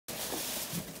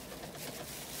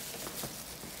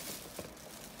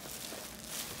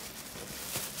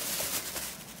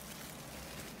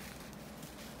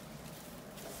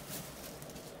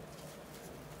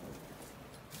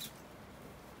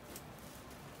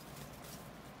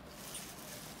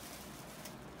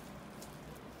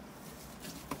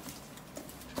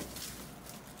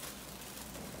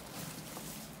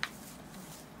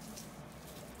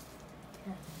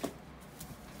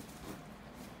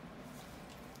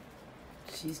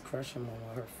She's crushing him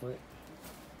on her foot.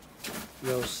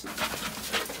 Yo, you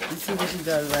see what she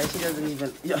does, right? She doesn't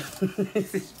even... Yo,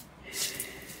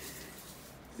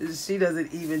 she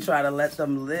doesn't even try to let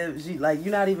them live. She like,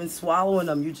 you're not even swallowing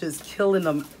them. You're just killing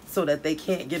them so that they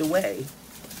can't get away.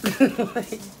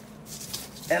 Like,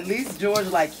 at least George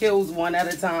like kills one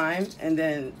at a time and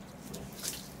then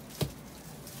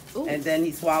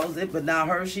he swallows it. But now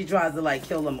her, she tries to like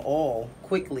kill them all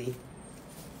quickly.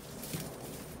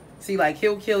 See, like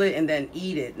he'll kill it and then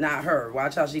eat it, not her.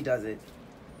 Watch how she does it.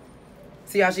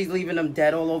 See how she's leaving them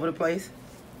dead all over the place?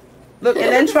 Look,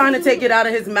 and then trying to take it out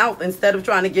of his mouth instead of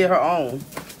trying to get her own.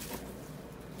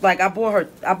 Like I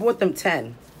bought them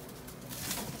 10.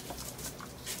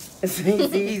 See,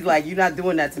 he's like, you're not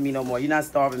doing that to me no more. You're not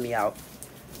starving me out.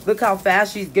 Look how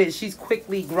fast she's getting. She's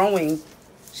quickly growing.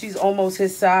 She's almost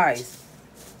his size.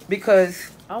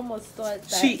 Because I almost thought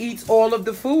that she eats all of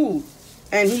the food.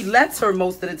 And he lets her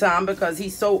most of the time because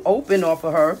he's so open off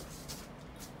of her.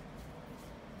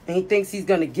 And he thinks he's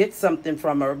going to get something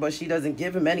from her, but she doesn't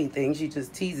give him anything. She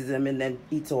just teases him and then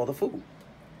eats all the food.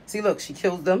 See, look, she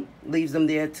kills them, leaves them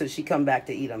there till she come back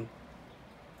to eat them.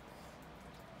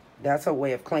 That's her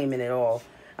way of claiming it all.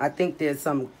 I think there's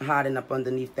some hiding up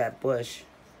underneath that bush.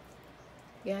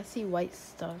 Yeah, I see white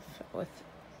stuff with...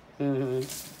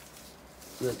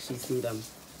 Look, she see them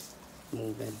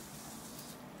moving.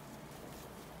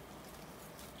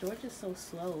 George is so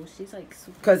slow. She's like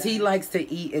super... Because he likes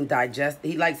to eat and digest.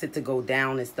 He likes it to go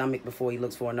down his stomach before he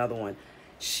looks for another one.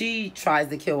 She tries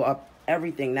to kill up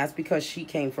everything. That's because she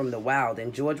came from the wild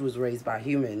and George was raised by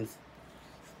humans.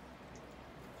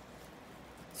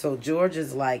 So George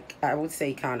is like, I would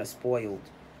say kind of spoiled.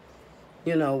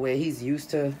 You know, where he's used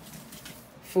to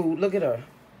food. Look at her.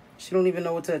 She don't even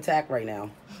know what to attack right now.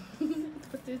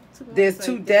 There's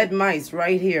two dead mice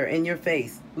right here in your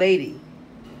face. Lady.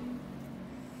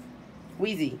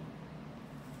 Wheezy.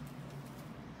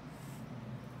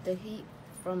 The heat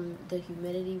from the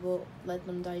humidity will let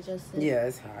them digest it? Yeah,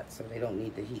 it's hot, so they don't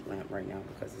need the heat lamp right now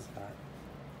because it's hot.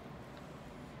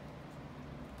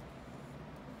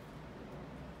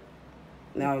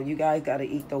 Now, you guys got to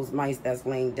eat those mice that's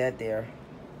laying dead there.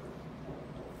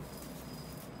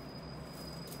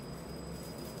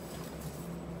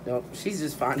 Nope, she's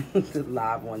just finding the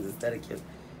live ones instead of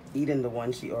eating the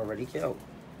ones she already killed.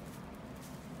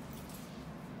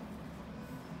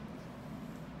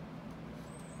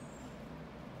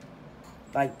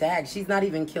 Like that, she's not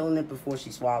even killing it before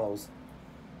she swallows.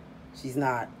 She's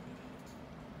not.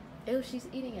 Ew, she's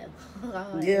eating it.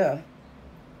 Yeah.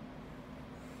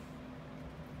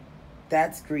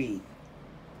 That's greed.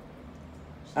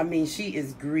 I mean, she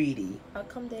is greedy. How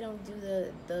come they don't do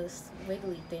the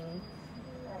wiggly thing?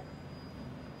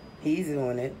 He's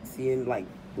doing it. See him like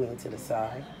going to the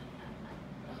side.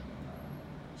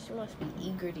 She must be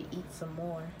eager to eat some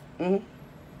more.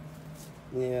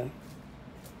 Yeah.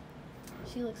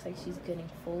 She looks like she's getting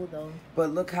full though. But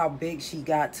look how big she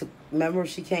got to. Remember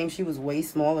she came, she was way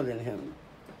smaller than him.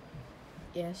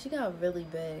 Yeah, she got really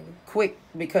big. Quick,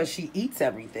 because she eats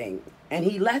everything. And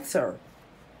he lets her.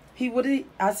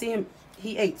 I see him,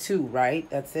 he ate 2, right?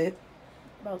 That's it?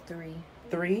 About 3.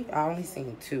 3? I only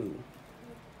seen 2.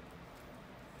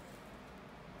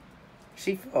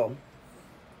 She full.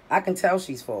 I can tell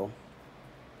she's full.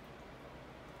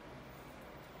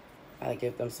 I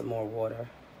give them some more water.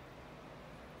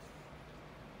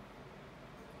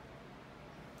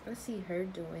 I see her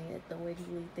doing it, the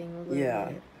wiggly thing a little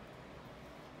bit.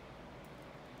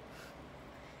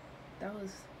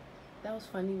 That was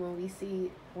funny when we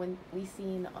seen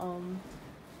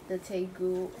the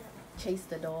Tegu chase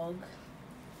the dog.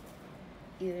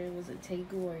 Either it was a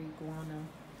Tegu or iguana.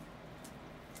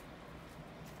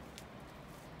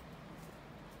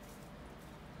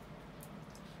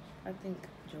 I think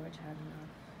George had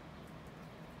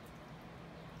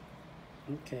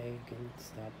enough. Okay, you can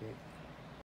stop it.